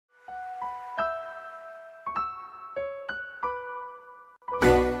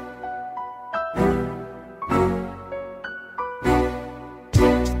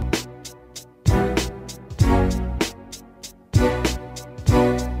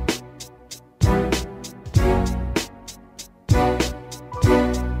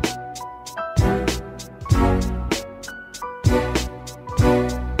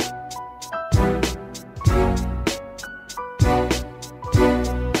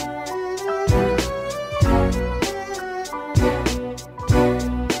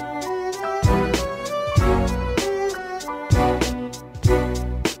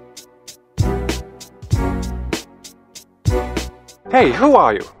Hey, who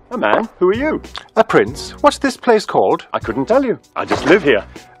are you? A man? Who are you? A prince. What's this place called? I couldn't tell you. I just live here.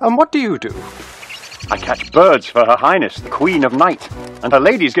 And what do you do? I catch birds for Her Highness, the Queen of Night. And her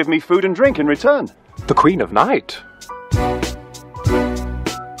ladies give me food and drink in return. The Queen of Night?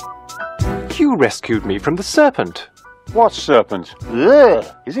 You rescued me from the serpent. What serpent? Ugh.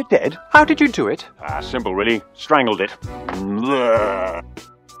 Is it dead? How did you do it? Simple really. Strangled it. Ugh.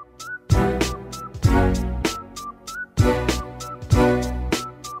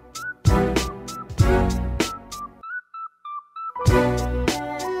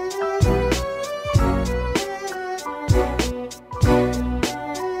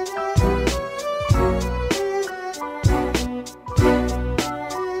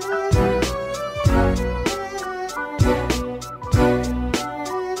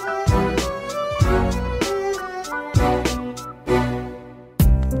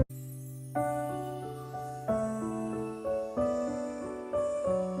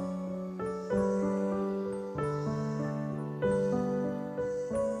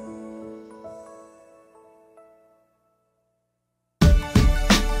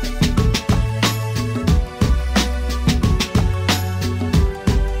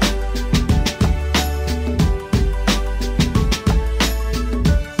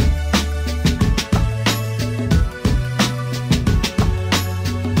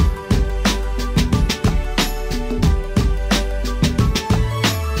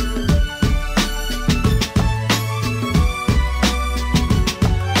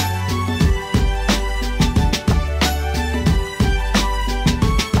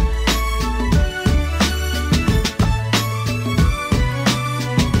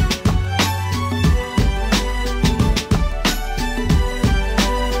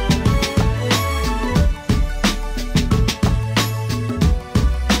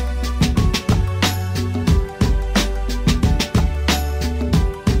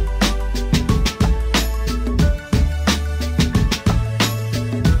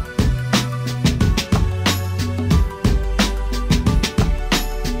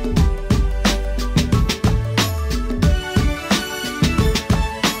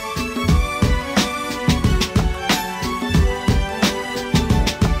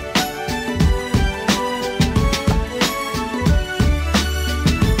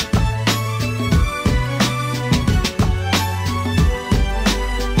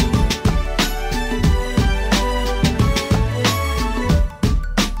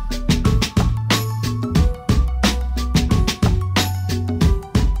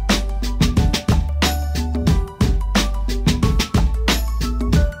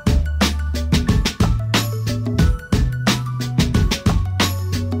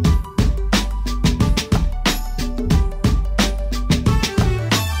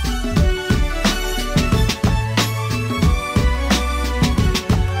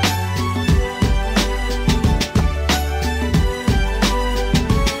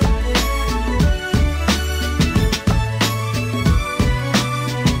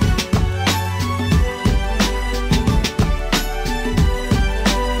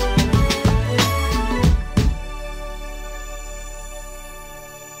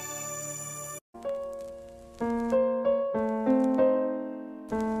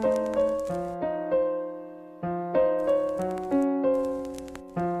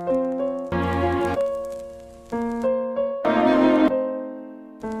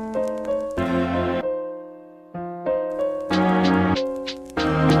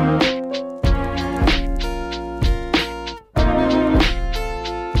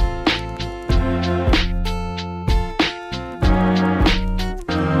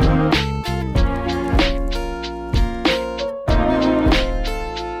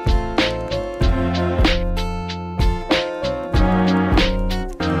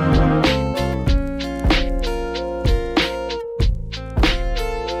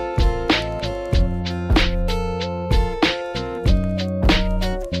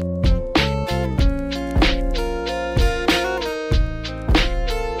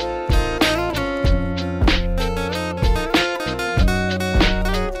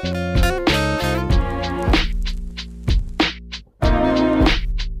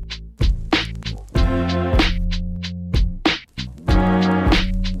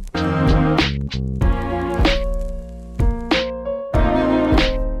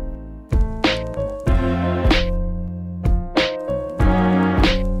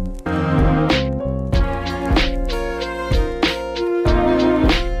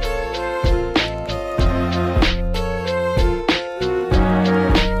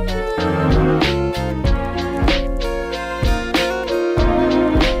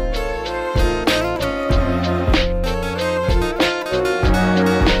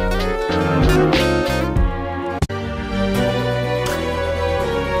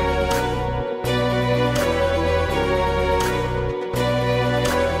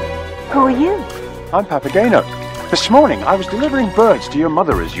 I'm Papageno. This morning I was delivering birds to your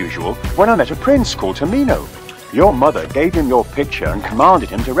mother as usual when I met a prince called Tamino. Your mother gave him your picture and commanded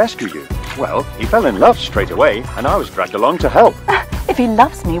him to rescue you. Well, he fell in love straight away and I was dragged along to help. If he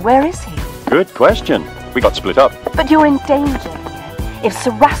loves me, where is he? Good question. We got split up. But you're in danger here. If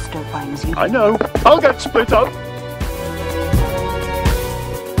Sarasto finds you... I know. I'll get split up.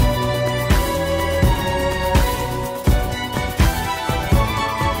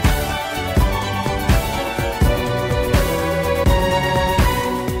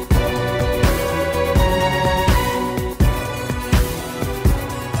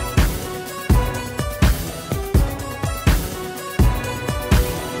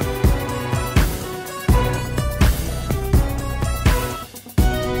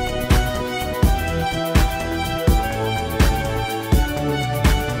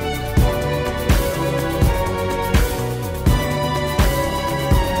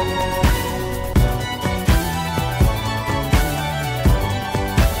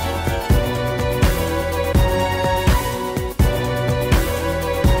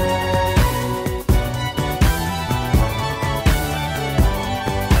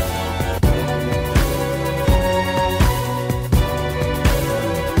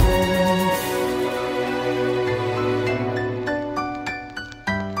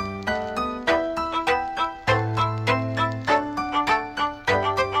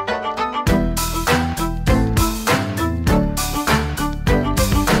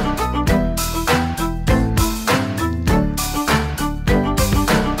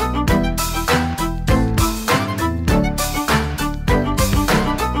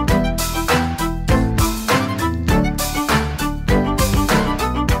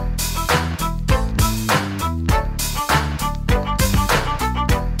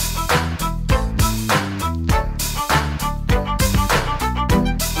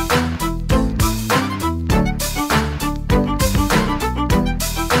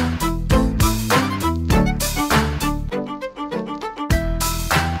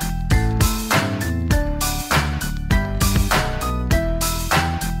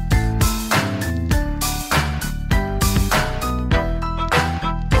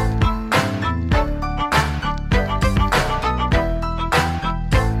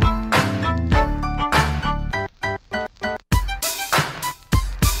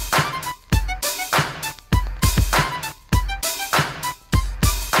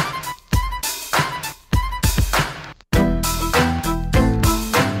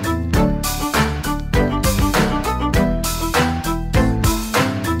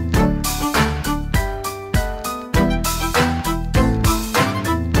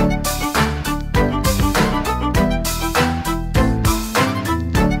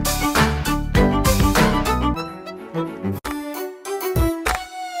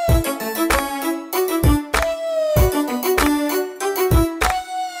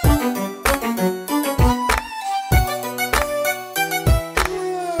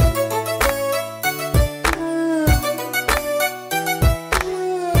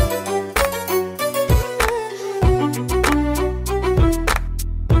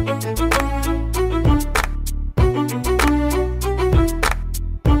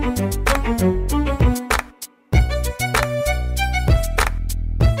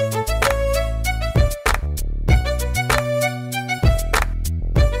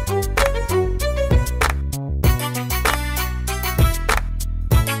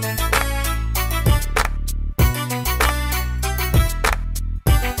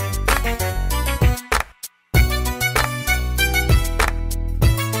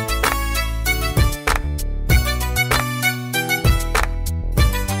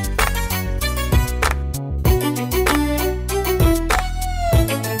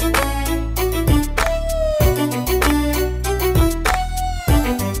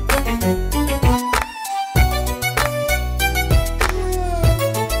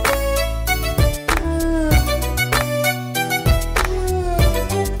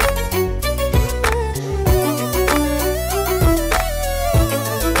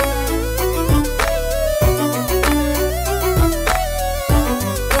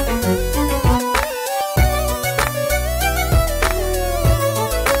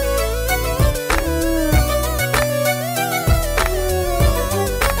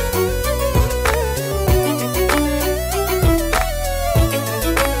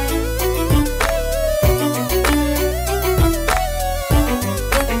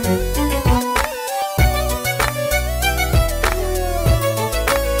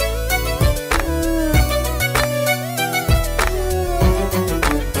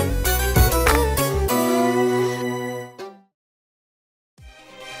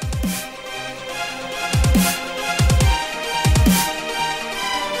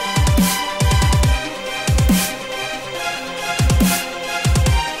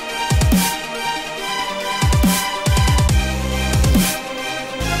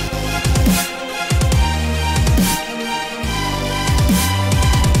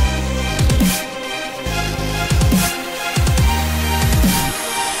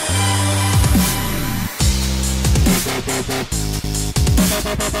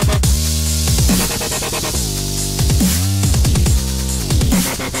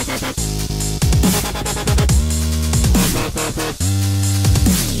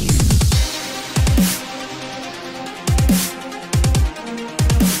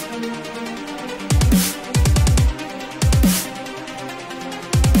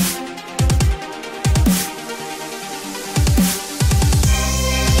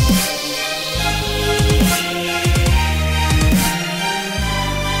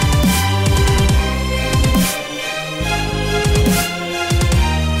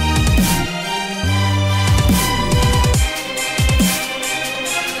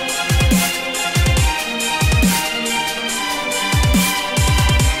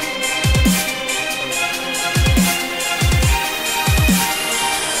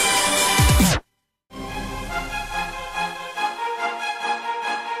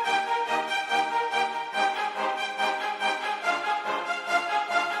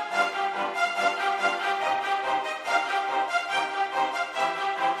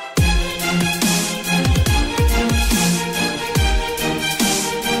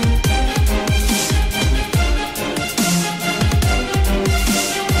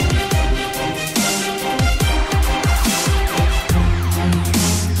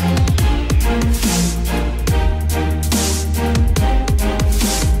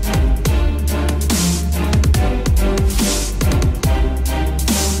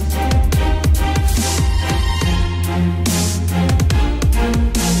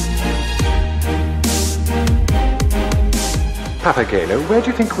 Papageno, where do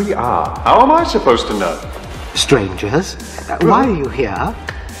you think we are? How am I supposed to know? Strangers, why are you here?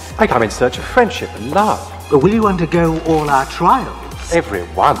 I come in search of friendship and love. Will you undergo all our trials?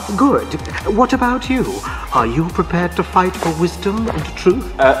 Everyone. Good. What about you? Are you prepared to fight for wisdom and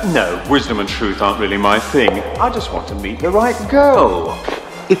truth? No, wisdom and truth aren't really my thing. I just want to meet the right girl.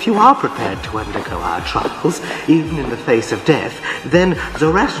 If you are prepared to undergo our trials, even in the face of death, then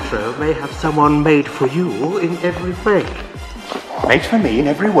Zorastro may have someone made for you in every way. Made for me in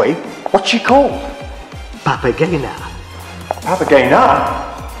every way? What's she called? Papagena.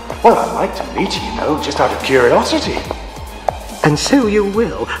 Papagena? Well, I'd like to meet her, you know, just out of curiosity. And so you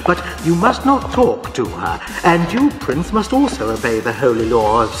will, but you must not talk to her, and you, Prince, must also obey the holy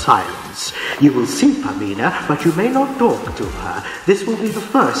law of silence. You will see Pamina, but you may not talk to her. This will be the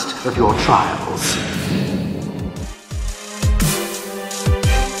first of your trials.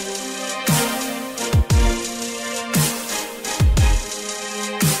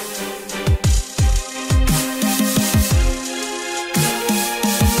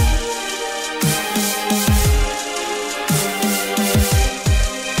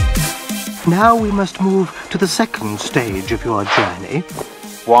 Now we must move to the second stage of your journey.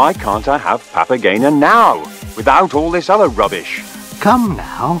 Why can't I have Papagena now, without all this other rubbish? Come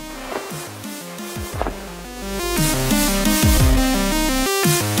now.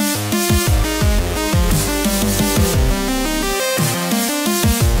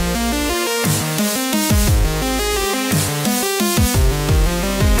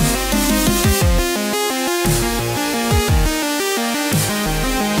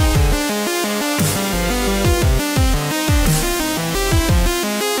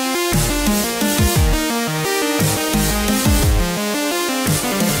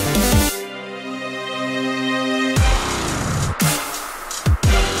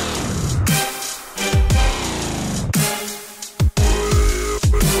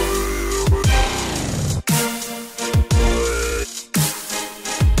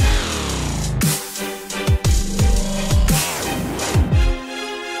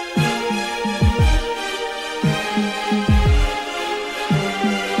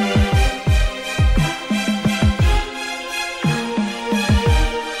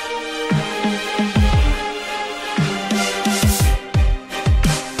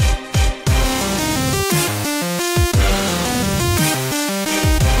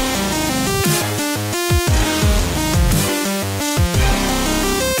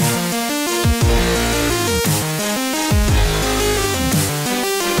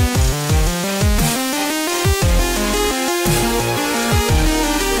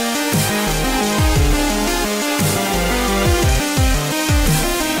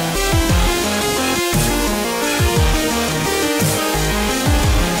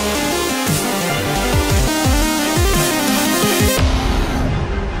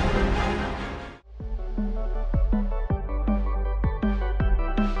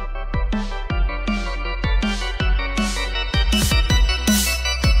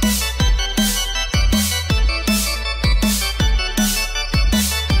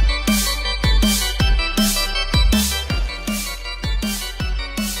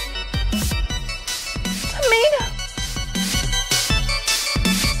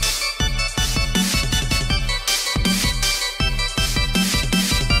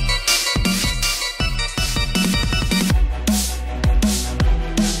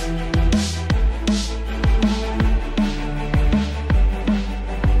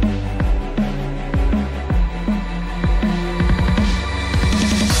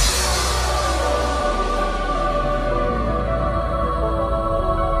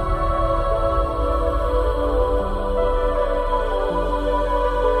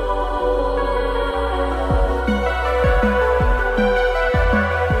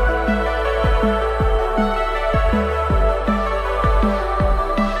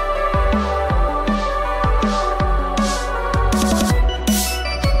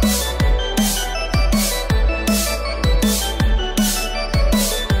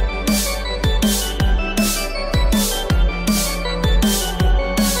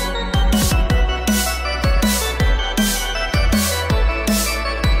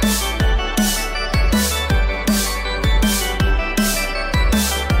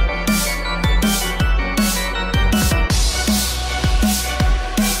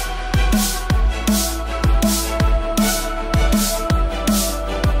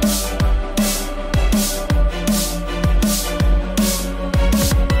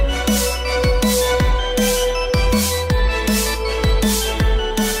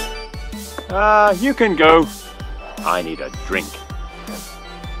 you can go. I need a drink.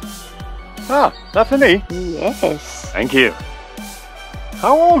 Ah, that for me? Yes. Thank you.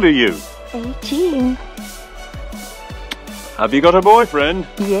 How old are you? 18. Have you got a boyfriend?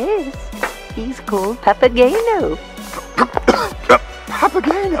 Yes. He's called Papageno.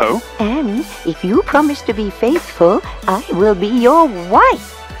 Papageno? And if you promise to be faithful, I will be your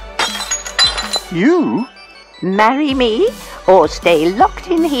wife. You? Marry me or stay locked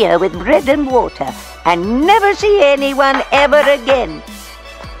in here with bread and water and never see anyone ever again.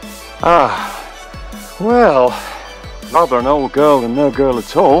 Ah, well, rather an old girl than no girl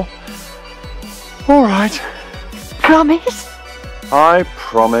at all. All right. Promise? I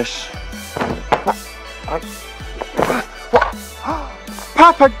promise.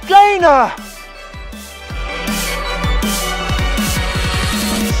 Papageno!